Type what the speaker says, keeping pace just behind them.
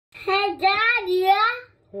Hey, Daddy.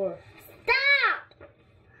 What? Stop!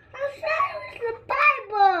 I'm saying the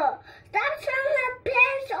Bible. Stop turning the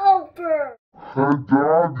page over. Hey,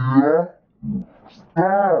 Daddy.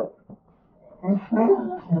 Stop! I'm saying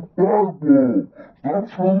the Bible. Stop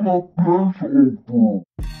turning the page over.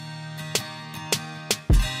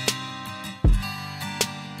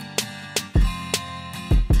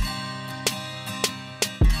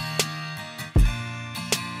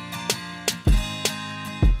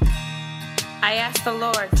 I asked the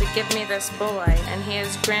Lord to give me this boy, and he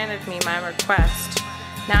has granted me my request.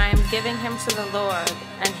 Now I am giving him to the Lord,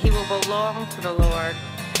 and he will belong to the Lord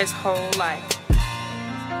his whole life.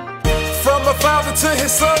 From a father to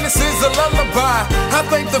his son, this is a lullaby. I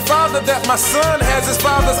thank the Father that my son has his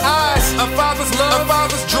father's eyes, a father's love, a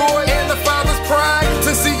father's joy, and a father's pride.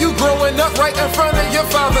 To see you growing up right in front of your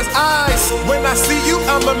father's eyes. When I see you,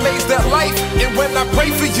 I'm amazed at life. And when I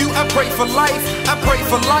pray for you, I pray for life. I pray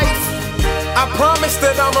for life. I promise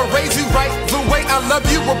that I'ma raise you right. The way I love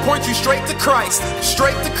you will point you straight to Christ.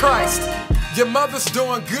 Straight to Christ. Your mother's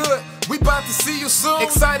doing good. We about to see you soon.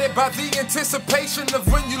 Excited by the anticipation of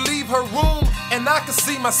when you leave her womb. And I can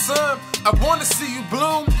see my son. I wanna see you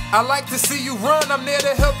bloom. I like to see you run. I'm there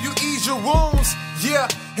to help you ease your wounds. Yeah,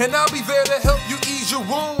 and I'll be there to help you ease your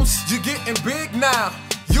wounds. You're getting big now.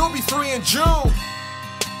 You'll be 3 in June.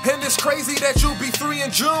 And it's crazy that you'll be 3 in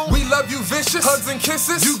June. We love you vicious, hugs and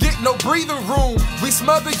kisses. You get no breathing room. We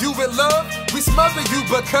smother you with love. We smother you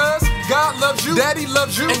because God loves you, Daddy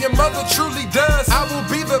loves you, and your mother truly does. I will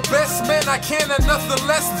be the best man I can and nothing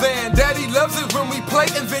less than. Daddy loves it when we play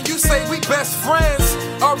and then you say we best friends.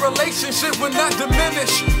 Our relationship will not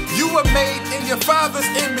diminish. You were made in your father's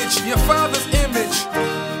image, your father's image.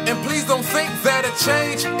 And please don't think that a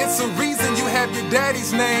change. It's a reason you have your daddy's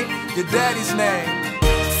name, your daddy's name.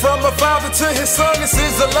 From a father to his son, this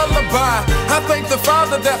is a lullaby. I thank the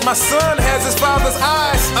Father that my son has his father's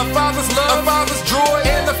eyes, a father's love, a father's joy,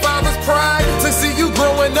 and a father's pride. To see you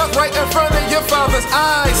growing up right in front of your father's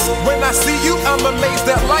eyes. When I see you, I'm amazed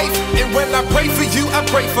at life. And when I pray for you, I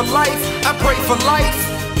pray for life. I pray for life.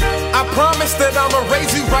 I promise that I'ma raise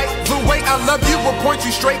you right. The way I love you will point you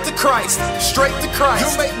straight to Christ. Straight to Christ.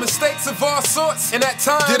 You'll make mistakes of all sorts, and at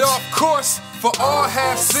times get off course. For all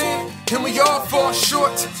have sinned, and we all fall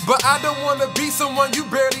short. But I don't wanna be someone you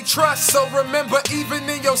barely trust. So remember, even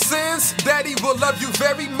in your sins, Daddy will love you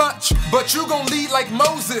very much. But you gon' lead like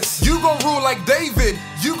Moses. You gon' rule like David.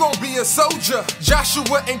 You gon' be a soldier.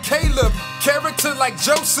 Joshua and Caleb. Character like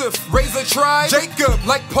Joseph. Raise a tribe. Jacob.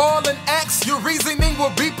 Like Paul and Acts. Your reasoning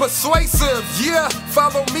will be persuasive. Yeah,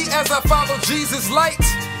 follow me as I follow Jesus' light.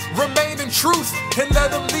 Remain in truth and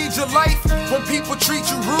let them lead your life. When people treat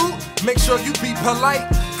you rude, make sure you be polite.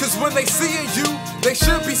 Cause when they seeing you, they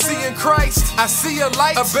should be seeing Christ. I see a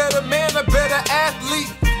light, a better man, a better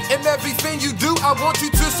athlete. In everything you do, I want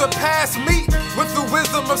you to surpass me. With the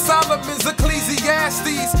wisdom of Solomon's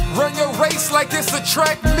Ecclesiastes. Run your race like it's a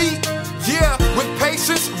track meet. Yeah, with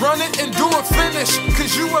patience, run it, endure, finish.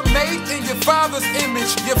 Cause you were made in your father's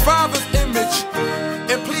image, your father's image.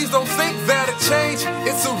 And please don't think that a change.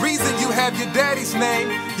 It's a reason you have your daddy's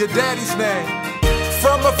name, your daddy's name.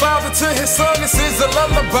 From a father to his son, this is a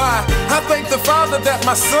lullaby. I thank the Father that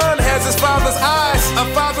my son has his father's eyes, a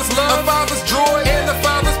father's love, a father's joy, and a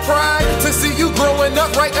father's pride. To see you growing up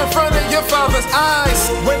right in front of your father's eyes.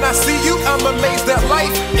 When I see you, I'm amazed at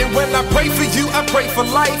life. And when I pray for you, I pray for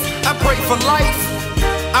life. I pray for life.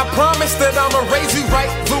 I promise that I'ma raise you right.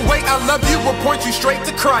 The way I love you will point you straight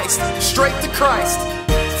to Christ. Straight to Christ.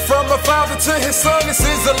 From a father to his son, this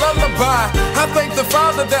is a lullaby. I thank the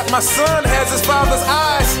Father that my son has his father's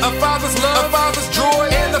eyes, a father's love, a father's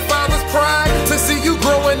joy, and a father's pride. To see you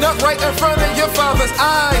growing up right in front of your father's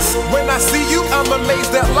eyes. When I see you, I'm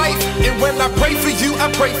amazed at life. And when I pray for you,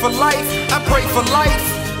 I pray for life. I pray for life.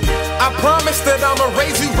 I promise that I'ma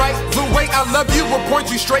raise you right. The way I love you will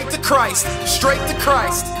point you straight to Christ. Straight to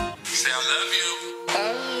Christ. Say I love you.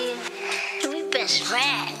 We best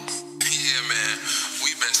friends. Yeah, man.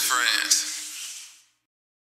 We best friends.